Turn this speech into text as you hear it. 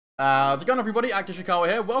How's it going, everybody? Actor Ishikawa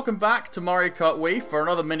here. Welcome back to Mario Kart Wii for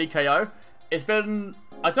another mini KO. It's been...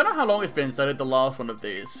 I don't know how long it's been since I did the last one of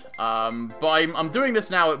these. But I'm doing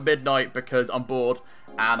this now at midnight because I'm bored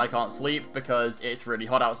and I can't sleep because it's really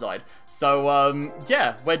hot outside. So,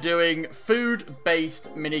 yeah, we're doing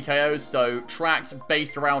food-based mini KOs, so tracks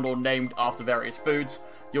based around or named after various foods.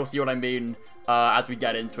 You'll see what I mean as we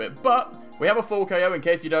get into it. But we have a full KO in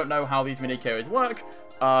case you don't know how these mini KOs work.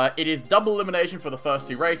 It is double elimination for the first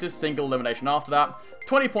two races, single elimination after that,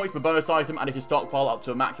 20 points per bonus item, and if you stockpile up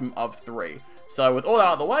to a maximum of 3. So with all that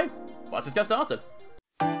out of the way, let's just get started.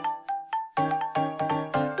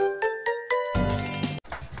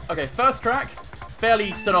 Okay, first track,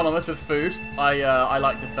 fairly synonymous with food, I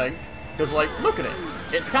like to think, because like, look at it,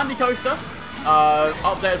 it's Candy Coaster,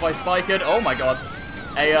 updated by Spiked, oh my god,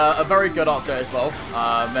 a very good update as well,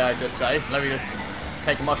 may I just say. Let me just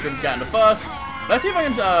take a mushroom, get into first. Let's see if I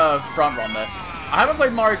can front run this. I haven't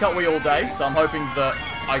played Mario Kart Wii all day, so I'm hoping that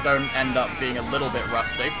I don't end up being a little bit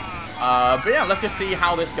rusty. But yeah, let's just see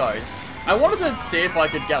how this goes. I wanted to see if I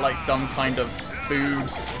could get like some kind of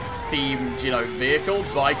food-themed, you know, vehicle,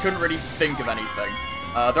 but I couldn't really think of anything.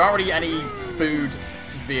 There aren't really any food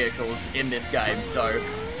vehicles in this game, so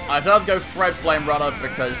I decided to go Fred Flame Runner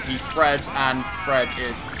because he's Fred and Fred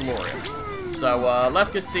is glorious. So let's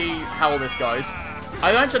just see how this goes.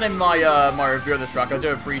 I mentioned in my my review of this track, I do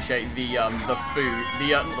appreciate the food,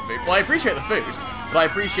 not the food. Well, I appreciate the food, but I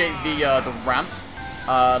appreciate the ramp,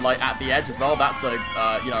 like at the edge as well. That's a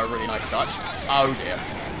you know, a really nice touch. Oh dear,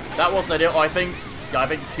 that wasn't ideal. I think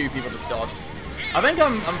two people just dodged. I think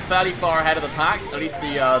I'm fairly far ahead of the pack, at least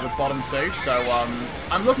the bottom two. So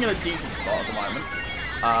I'm looking at a decent spot at the moment.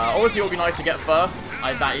 Obviously, it would be nice to get first.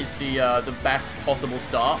 That is the best possible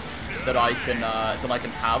start that I can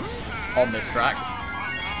have on this track.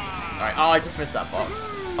 Alright, oh, I just missed that box.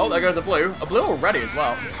 Oh, there goes a blue. A blue already as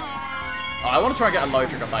well. Oh, I want to try and get a low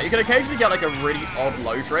trick on that. You can occasionally get, like, a really odd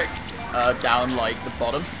low trick down, like, the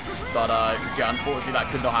bottom. But, yeah, unfortunately, that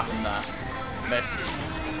could not happen there. Missed.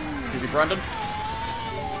 Excuse me, Brendan.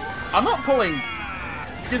 I'm not pulling,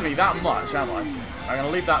 excuse me, that much, am I? I'm going to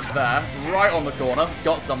leave that there, right on the corner.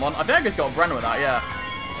 Got someone. I think I just got Brendan with that, yeah.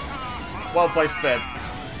 Well-placed fib.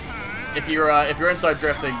 If you're inside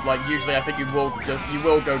drifting, like usually I think you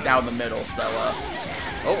will go down the middle. So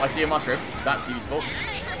oh, I see a mushroom. That's useful.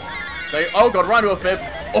 So, oh god, right into a fib.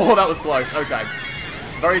 Oh, that was close. Okay,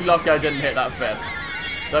 very lucky I didn't hit that fib.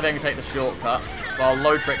 So I think I can take the shortcut. So I'll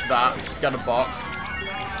low trick that, get a box,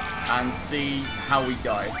 and see how we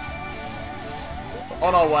go.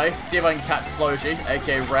 On our way, see if I can catch Slowshy,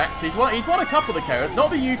 aka Rex. He's won a couple of the KOs, not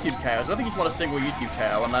the YouTube KOs. I don't think he's won a single YouTube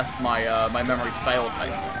KO unless my my memory's failed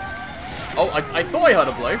me. Oh, I thought I heard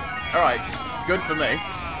a blue. Alright, good for me.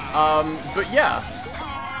 But yeah.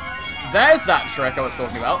 There's that trick I was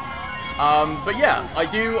talking about. But yeah, I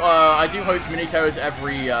do host mini KOs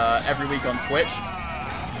every week on Twitch.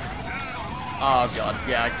 Oh god,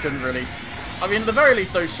 yeah, I couldn't really... I mean, at the very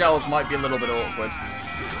least, those shells might be a little bit awkward.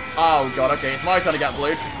 Oh god, okay, it's my turn to get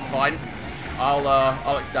blued. Fine.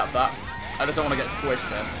 I'll accept that. I just don't want to get squished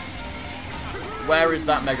here. Where is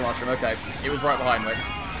that Mega Mushroom? Okay, it was right behind me.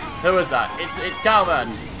 Who is that? It's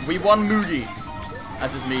Calvin. We won Moody.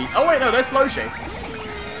 That's just me. Oh wait, no, there's Slowshy.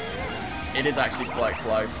 It is actually quite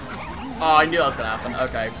close. Oh, I knew that was gonna happen.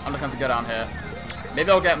 Okay, I'm just gonna have to go down here.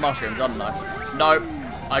 Maybe I'll get mushrooms. I don't know. Nope.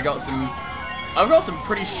 I've got some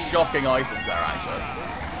pretty shocking items there actually.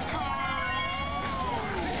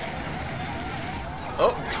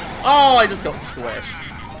 Oh, I just got squished.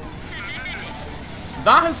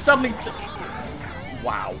 That has suddenly.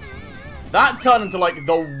 Wow. That turned into, like,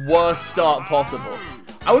 the worst start possible.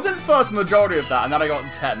 I was in first majority of that, and then I got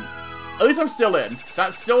 10th. At least I'm still in.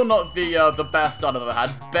 That's still not the best start I've ever had.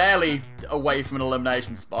 Barely away from an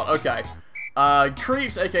elimination spot. Okay.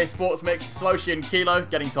 Creeps, aka Sports Mix, Slowshy and Kilo,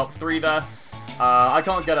 getting top 3 there. I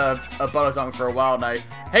can't get a bonus item for a while now.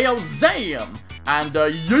 Hail Zam! And,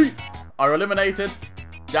 Yeet are eliminated.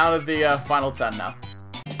 Down to the final 10 now.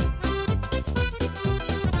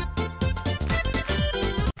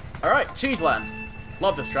 Alright, Cheeseland.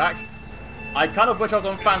 Love this track. I kind of wish I was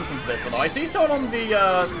on Phantom for this one. I see someone on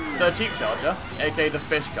the Cheap Charger, aka the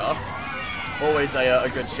Fish Car. Always a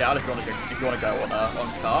good shout if you want to go on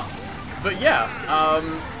Kart. But yeah,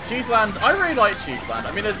 Cheeseland. I really like Cheeseland.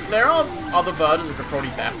 I mean, there are other versions which are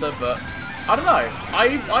probably better, but I don't know.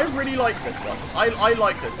 I really like this one. I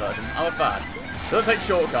like this version. I'm a fan. Does it take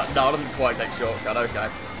shortcut? No, it doesn't quite take shortcut. Okay.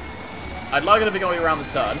 I'd like it to be going around the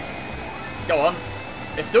turn. Go on.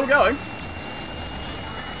 It's still going.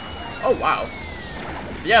 Oh, wow.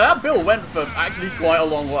 Yeah, that bill went for actually quite a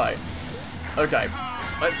long way. Okay.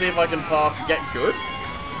 Let's see if I can pass get good.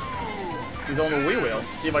 who's on the Wii wheel.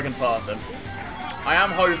 See if I can pass him. I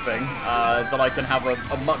am hoping that I can have a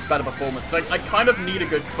much better performance. So I kind of need a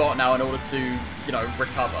good spot now in order to, you know,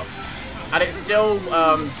 recover. And it's still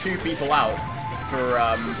 2 people out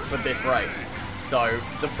for this race. So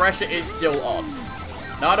the pressure is still on.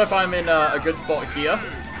 Now if I'm in a good spot here,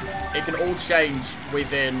 it can all change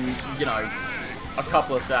within, you know, a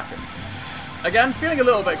couple of seconds. Again, feeling a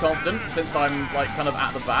little bit confident since I'm, like, kind of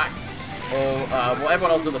at the back. Or, well,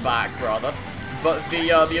 everyone else at the back, rather. But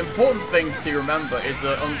the important thing to remember is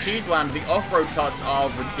that on Cheeseland, the off-road cuts are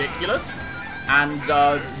ridiculous. And,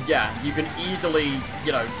 yeah, you can easily,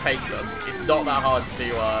 you know, take them. It's not that hard to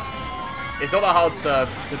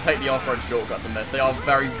take the off-road shortcuts in this. They are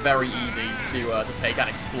very, very easy to take and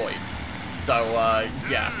exploit. So,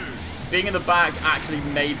 yeah. Being in the back actually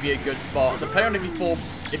may be a good spot, depending on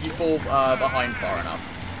if you fall behind far enough.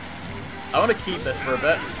 I want to keep this for a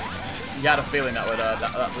bit. You had a feeling that would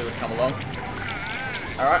come along.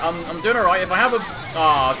 Alright, I'm doing alright. If I have a...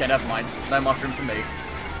 Oh, okay, never mind. No mushroom for me.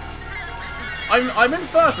 I'm in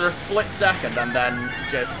first for a split second, and then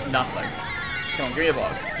just nothing. Come on, give me a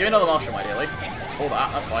box. Give me another mushroom, ideally. All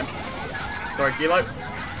that, that's fine. Sorry, Kilo.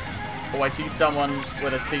 Oh, I see someone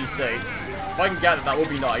with a TC. If I can get it, that would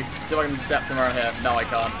be nice. See if I can intercept him around here. No, I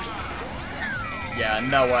can't. Yeah,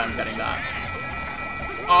 no way I'm getting that.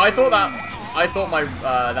 Oh, I thought my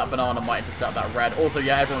that banana might intercept that red. Also,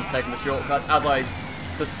 yeah, everyone's taking the shortcut, as I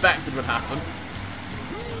suspected would happen.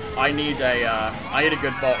 I need a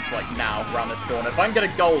good box like now around this corner. If I can get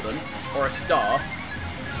a golden or a star,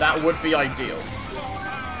 that would be ideal.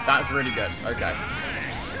 That's really good. Okay.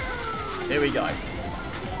 Here we go.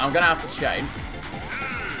 I'm gonna have to chain.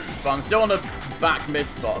 But I'm still on the back mid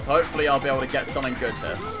spot, so hopefully I'll be able to get something good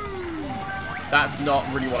here. That's not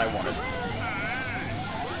really what I wanted.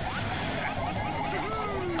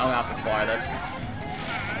 I'm gonna have to fire this.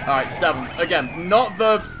 Alright, 7th. Again, not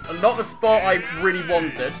the spot I really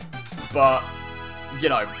wanted, but, you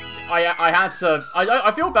know, I had to...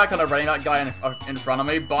 I feel bad kind of running that guy in front of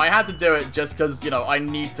me, but I had to do it just because, you know, I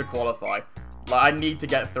need to qualify. Like, I need to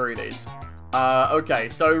get through these. Okay,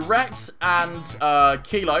 so Rex and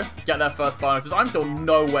Kilo get their first bonuses. I'm still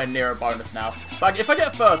nowhere near a bonus now. But if I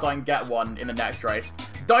get first, I can get one in the next race.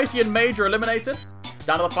 Dicey and Major eliminated.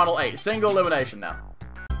 Down to the final 8. Single elimination now.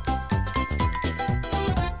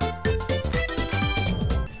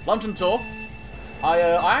 Lunch and tour.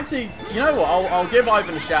 I actually, you know what? I'll give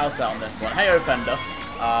Ivan a shout out on this one. Hey, Openda.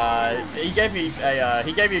 He gave me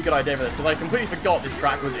a good idea for this because I completely forgot this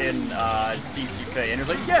track was in TCP, and he was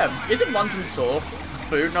like, "Yeah, is it lunch and tour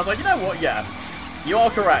food?" And I was like, "You know what? Yeah, you are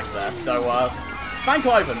correct there." So thank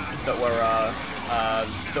Ivan that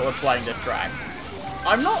we're playing this track.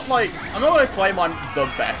 I'm not going to claim I'm the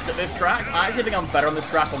best at this track. I actually think I'm better on this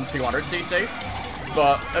track on 200cc.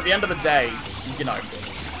 But at the end of the day, you know,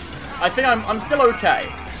 I think I'm still okay.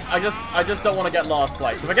 I just don't want to get last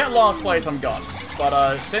place. If I get last place, I'm gone.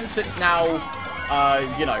 But since it's now,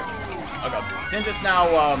 you know, oh god, since it's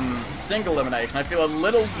now single elimination, I feel a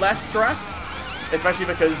little less stressed, especially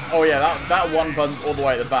because, oh yeah, that one person's all the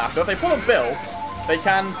way at the back. So if they pull a bill, they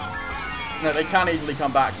can easily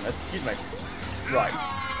come back from this. Excuse me. Right,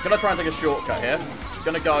 gonna try and take a shortcut here.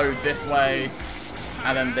 Gonna go this way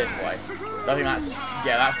and then this way. I think that's,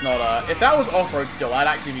 yeah, that's not if that was off-road still, I'd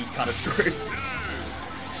actually be kind of screwed.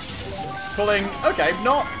 Pulling, okay,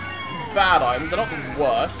 not bad items, they're not the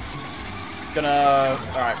worst.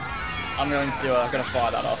 Alright, I'm gonna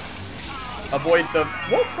fire that off. Avoid the,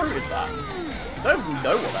 what fruit is that? I don't even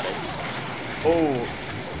know what that is. Oh,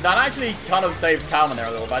 that actually kind of saved Calman there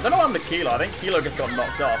a little bit. I don't know what happened to Kilo, I think Kilo just got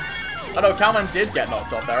knocked off. Oh no, Calman did get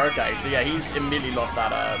knocked off there, okay. So yeah, he's immediately lost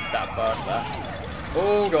that first there.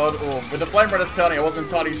 Oh god, oh. With the Flame Runners turning, I wasn't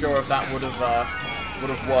entirely sure if that would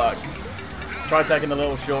have worked. Tried taking the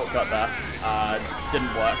little shortcut there.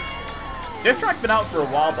 Didn't work. This track's been out for a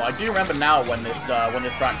while, but I do remember now when this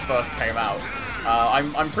track first came out.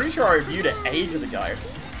 I'm pretty sure I reviewed it ages ago.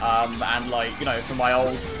 And like, you know, from my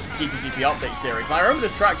old CPCP update series. And I remember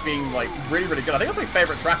this track being like really, really good. I think it was my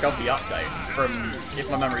favorite track of the update, from if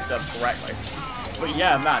my memory serves correctly. But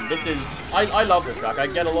yeah, man, this is, I love this track. I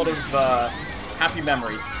get a lot of happy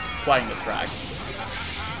memories playing this track.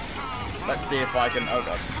 Let's see if I can, oh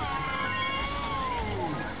god.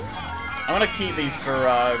 I'm gonna keep these for,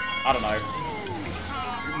 I don't know,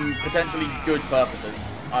 potentially good purposes.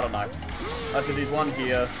 I don't know. Let's do one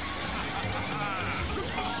here.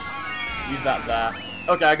 Use that there.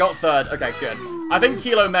 Okay, I got third. Okay, good. I think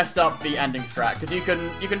Kilo messed up the ending strat, because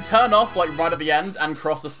you can turn off, like, right at the end and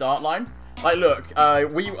cross the start line. Like, look, one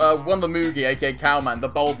of the Moogie, aka Cowman, the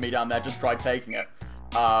bowled me down there, just tried taking it.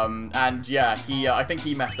 And yeah, I think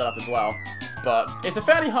he messed it up as well. But it's a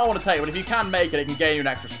fairly hard one to take, but if you can make it, it can gain you an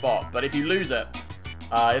extra spot. But if you lose it,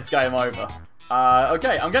 it's game over.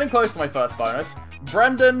 Okay, I'm getting close to my first bonus.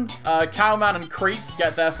 Brendan, Cowman, and Creeps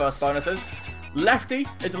get their first bonuses. Lefty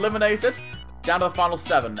is eliminated. Down to the final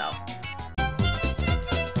 7 now.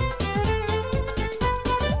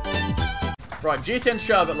 Right, GTN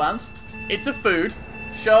Sherbet Land. It's a food.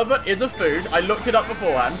 Sherbet is a food. I looked it up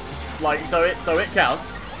beforehand. Like, so it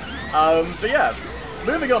counts. But yeah,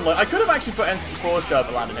 moving on. Like, I could have actually put NT4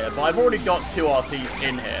 Sherbet Land in here, but I've already got 2 RTs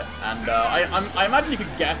in here. And I imagine you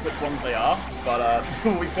could guess which ones they are, but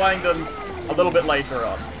we'll be playing them a little bit later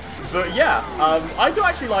on. But yeah, I do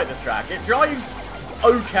actually like this track. It drives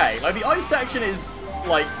okay. Like, the ice section is,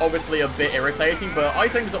 like, obviously a bit irritating, but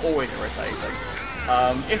ice sections are always irritating.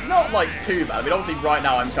 It's not, like, too bad. I mean, obviously, right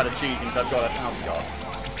now I'm kind of cheating because I've got a... Oh, God.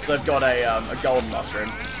 So I've got a golden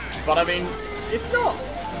mushroom. But, I mean, it's not,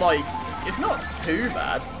 like... It's not too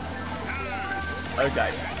bad.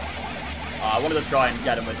 Okay. I wanted to try and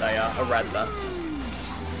get him with a red there.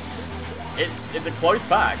 It's a close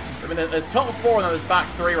back. I mean, there's top 4 and then there's back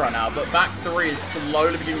 3 right now, but back 3 is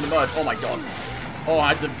slowly beginning to merge. Oh, my God. Oh,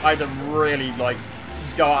 I had to really, like,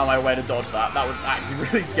 go out of my way to dodge that. That was actually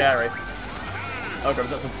really scary. Okay,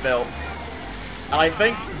 that's a Bill. And I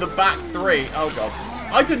think the back 3... Oh, God.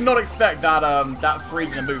 I did not expect that, that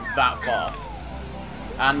freezing to move that fast.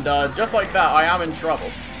 And, just like that, I am in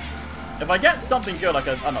trouble. If I get something good, like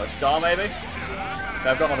I don't know, a star, maybe? Okay,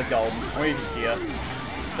 I've got another golden. I'm going to use it here.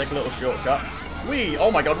 Take a little shortcut. Whee!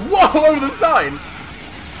 Oh, my God. Whoa! Over the sign!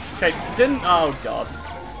 Okay, didn't... Oh, God.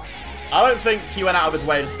 I don't think he went out of his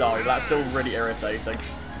way to start me, but that's still really irritating.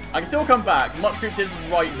 I can still come back. Much Creeps is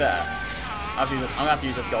right there. I'm going to have to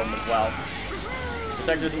use this golden as well. This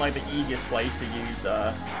section isn't like the easiest place to use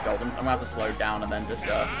goldens. I'm going to have to slow down and then just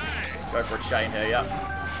go for a chain here, yep.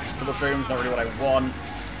 Double shrooms, not really what I want.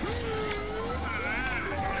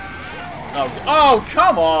 Oh,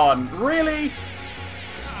 come on! Really?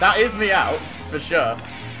 That is me out, for sure.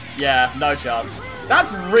 Yeah, no chance.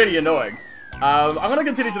 That's really annoying. I'm gonna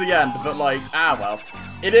continue to the end, but like, well.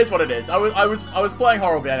 It is what it is. I was playing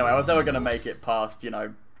horribly anyway. I was never gonna make it past, you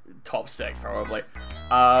know, top 6 probably.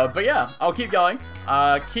 But yeah, I'll keep going.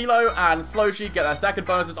 Kilo and Slowshy get their second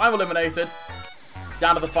bonuses. I'm eliminated.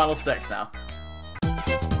 Down to the final 6 now.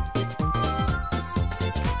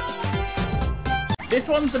 This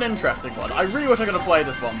one's an interesting one. I really wish I could have played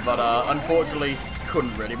this one, but unfortunately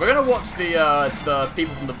couldn't really. We're gonna watch the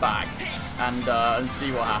people from the back and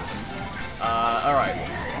see what happens. Alright.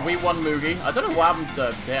 We won Moogie. I don't know what happened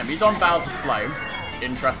to him. He's on Bowser's Flame.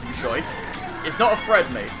 Interesting choice. It's not a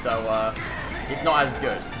Fred me, so it's not as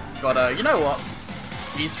good. But you know what?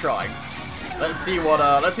 He's trying. Let's see what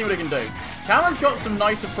he can do. Callan's got some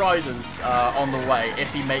nice surprises on the way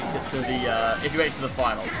if he makes it to the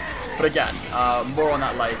finals. But again, more on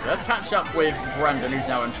that later. Let's catch up with Brendan, who's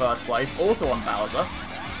now in first place, also on Bowser.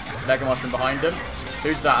 Mega Mushroom behind him.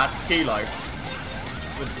 Who's that? That's Kilo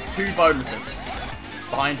with 2 bonuses.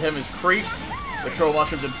 Behind him is Creeps. The Troll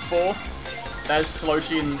Mushroom's in 4th. There's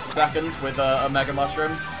Slowshy in 2nd with a Mega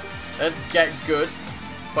Mushroom. There's Get Good,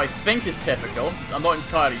 who I think is typical. I'm not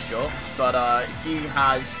entirely sure, but he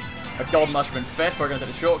has a Golden Mushroom in 5th. We're going to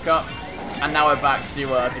take the shortcut, and now we're back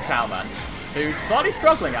to Cowman, who's slightly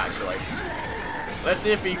struggling actually. Let's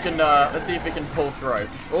see if he can pull through.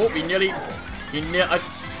 Oh,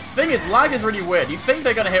 thing is, lag is really weird. You think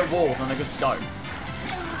they're going to hit walls, and they just don't.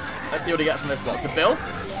 Let's see what he gets from this box. A Bill?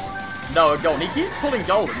 No, a golden. He keeps pulling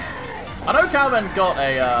goldens. I know Calvin got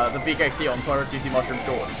the BKT on Toro TC Mushroom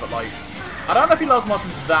Golden, but like, I don't know if he loves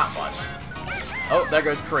mushrooms that much. Oh, there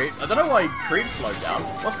goes Creeps. I don't know why Creeps slowed down.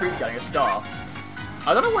 What's Creeps getting? A star.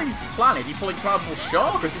 I don't know what he's planning. Is he trying to pull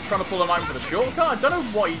Shark, or is he trying to pull an item for the shortcut? I don't know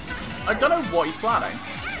what he's planning.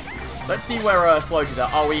 Let's see where Slowshy's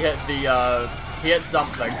at. Oh, he hit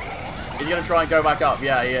something. Is he gonna try and go back up?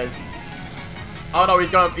 Yeah, he is. Oh no,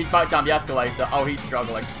 he's back down the escalator. Oh, he's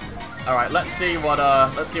struggling. All right, let's see what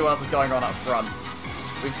else is going on up front.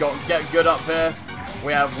 We've got Get Good up here.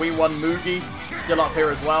 We have We Won Moogie still up here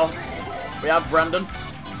as well. We have Brendan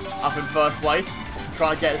up in first place,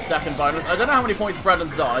 trying to get his second bonus. I don't know how many points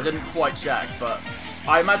Brendan's on. I didn't quite check, but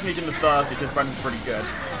I imagine he's in the 30s because Brendan's pretty good.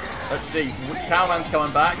 Let's see. Cowman's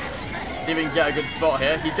coming back. See if we can get a good spot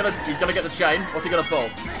here. He's gonna get the chain. What's he gonna pull?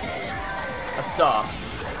 A star.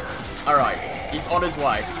 All right. He's on his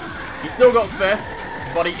way. He's still got 5th,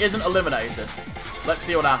 but he isn't eliminated. Let's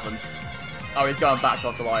see what happens. Oh, he's going back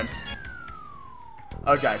off the line.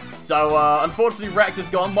 Okay, so unfortunately Rex is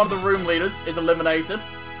gone. One of the room leaders is eliminated.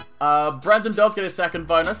 Brendan does get his second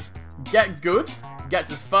bonus. Get Good gets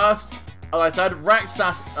his first. as I said, Rex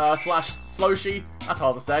slash Sloshy, that's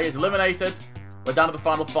hard to say, is eliminated. We're down to the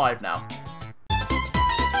final 5 now.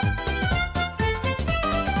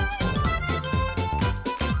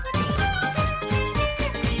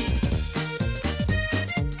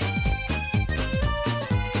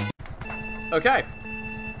 Okay.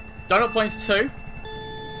 Donut Plains 2.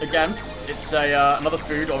 Again, it's another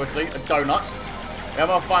food, obviously, a donut. We have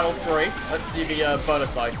our final 3. Let's see the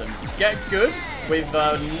bonus items. Get Good with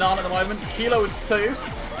none at the moment. Kilo with 2,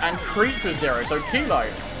 and Creep with 0. So Kilo,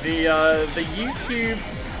 the YouTube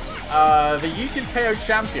KO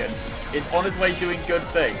champion, is on his way doing good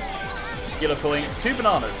things. Kilo pulling 2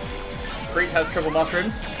 bananas. Creep has triple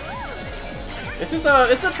mushrooms. This is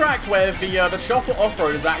a track where the shuffle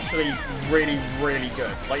off-road is actually really, really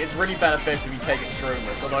good. Like, it's really beneficial if you take it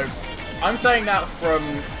shroomless. Although, I'm saying that from,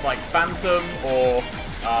 like, Phantom or,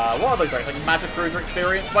 what are those great? Like, Magic Cruiser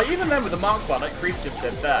experience. But even then, with the Mark 1, like Creeps just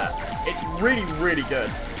did there, it's really, really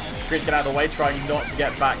good. Creeps get out of the way, trying not to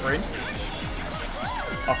get background.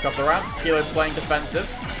 Off a couple of rounds. Kilo playing defensive,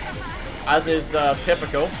 as is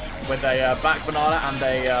typical, with a back banana and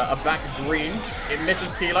a back green. It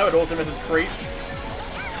misses Kilo, it also misses Creeps.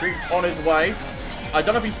 Creeps on his way. I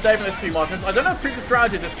don't know if he's saving those 2 mushrooms. I don't know if Creeps'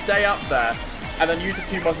 strategy is to stay up there and then use the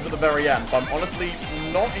 2 mushrooms at the very end, but I'm honestly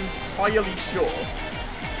not entirely sure.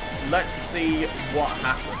 Let's see what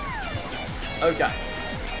happens. Okay.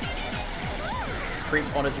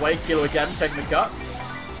 Creeps on his way. Kilo again, taking the cut.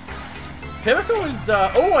 Typical is,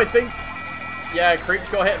 oh, I think, yeah, Creeps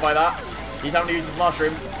got hit by that. He's having to use his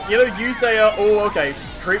mushrooms. Kilo used a, oh, okay.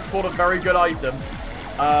 Creeps pulled a very good item.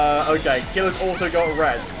 Okay, Kilo's also got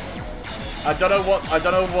reds. I don't know what,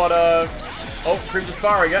 oh, Creeps is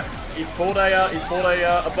firing it. He's pulled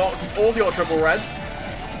a box. He's also got triple reds.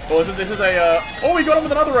 Well, this is a, oh, he got him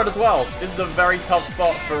with another red as well. This is a very tough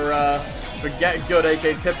spot for Get Good,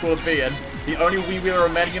 aka Typical to be in. The only Wii Wheeler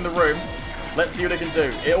remaining in the room. Let's see what he can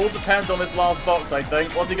do. It all depends on this last box, I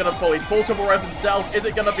think. What's he going to pull? He's pulled triple reds himself. Is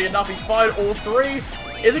it going to be enough? He's fired all 3.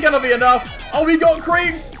 Is it going to be enough? Oh, he got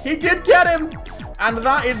Creeps! He did get him! And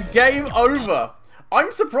that is game over.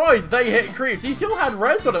 I'm surprised they hit Creeps. He still had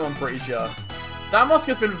reds on him, I'm pretty sure. That must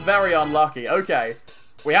have been very unlucky. Okay.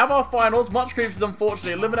 We have our finals. Much Creeps is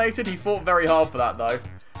unfortunately eliminated. He fought very hard for that, though.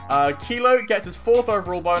 Kilo gets his 4th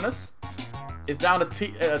overall bonus. It's down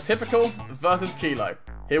to Typical versus Kilo.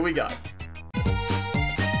 Here we go.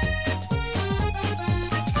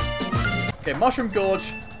 Okay, Mushroom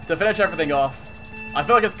Gorge to finish everything off. I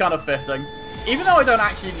feel like it's kind of fitting. Even though I don't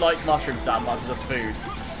actually like mushrooms that much as a food.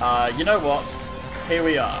 You know what? Here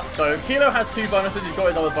we are. So, Kilo has 2 bonuses. He's got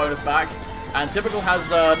his other bonus back. And Typical has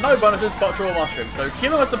no bonuses, but triple mushrooms. So,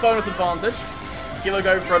 Kilo has the bonus advantage. Kilo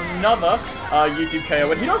go for another YouTube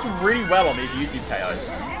KO. And he does really well on these YouTube KOs.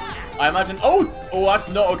 I imagine... Oh, that's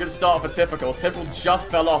not a good start for Typical. Typical just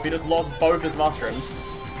fell off. He just lost both his mushrooms.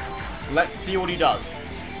 Let's see what he does.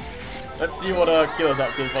 Let's see what Kilo's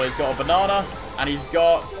up to. Well, he's got a banana, and he's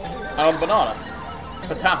got another banana.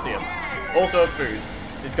 Potassium. Also a food.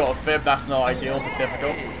 He's got a fib. That's not ideal for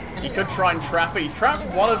Typical. He could try and trap it. He's trapped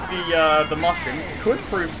one of the mushrooms. Could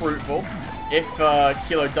prove fruitful if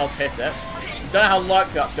Kilo does hit it. Don't know how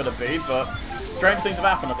likely that's going to be, but strange things have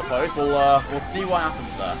happened, I suppose. We'll see what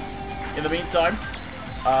happens there. In the meantime,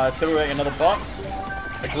 Typical getting another box.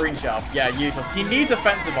 A green shell. Yeah, useless. He needs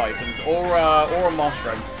offensive items or a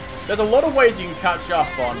mushroom. There's a lot of ways you can catch up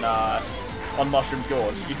on Mushroom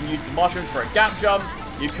Gorge. You can use the mushrooms for a gap jump.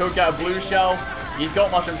 You could get a blue shell. He's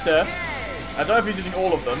got mushrooms here. I don't know if he's using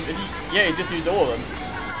all of them. Yeah, he just used all of them.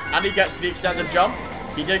 And he gets the extended jump.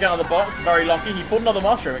 He did get another box. Very lucky. He pulled another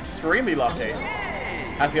mushroom. Extremely lucky.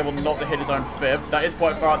 Has to be able not to hit his own fib. That is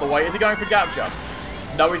quite far out the way. Is he going for gap jump?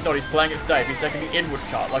 No, he's not. He's playing it safe. He's taking the inward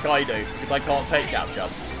cut like I do, because I can't take gap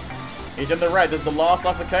jump. He's in the red. There's the last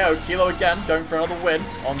lap of KO. Kilo again, going for another win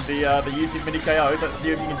on the YouTube mini KOs. Let's see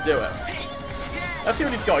if he can do it. Let's see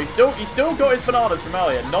what he's got. He's still got his bananas from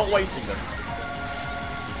earlier, not wasting them.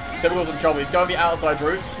 Typical's in trouble. He's going the outside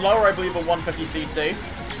route. Slower, I believe, than 150cc.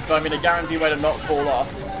 So I mean, a guaranteed way to not fall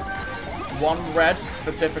off. 1 red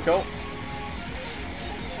for Typical.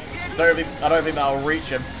 I don't think that'll reach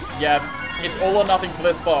him. Yeah, it's all or nothing for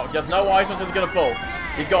this box. He has no items he's going to pull.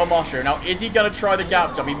 He's got a mushroom. Now, is he going to try the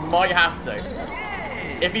gap jump? He might have to.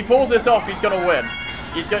 If he pulls this off, he's going to win.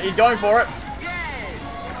 He's going for it.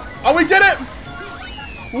 Oh, he did it!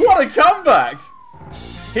 What a comeback!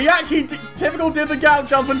 He actually, Typical did the gap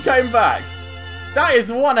jump and came back. That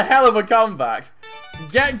is one hell of a comeback.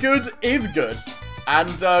 Get Good is good.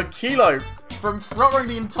 And Kilo, from front-running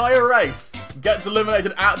the entire race, gets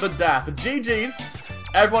eliminated at the death. GG's,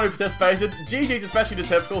 everyone who participated. GG's especially to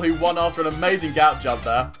Typical, who won after an amazing gap jump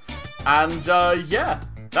there. And, yeah.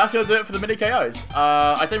 That's going to do it for the mini KOs.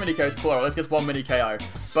 I say mini KOs plural, it's just one mini KO.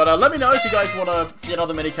 But let me know if you guys want to see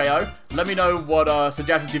another mini KO. Let me know what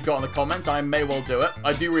suggestions you've got in the comments. I may well do it.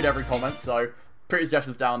 I do read every comment, so pretty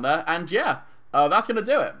suggestions down there. And yeah, that's going to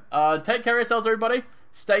do it. Take care of yourselves, everybody.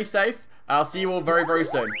 Stay safe. I'll see you all very, very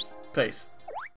soon. Peace.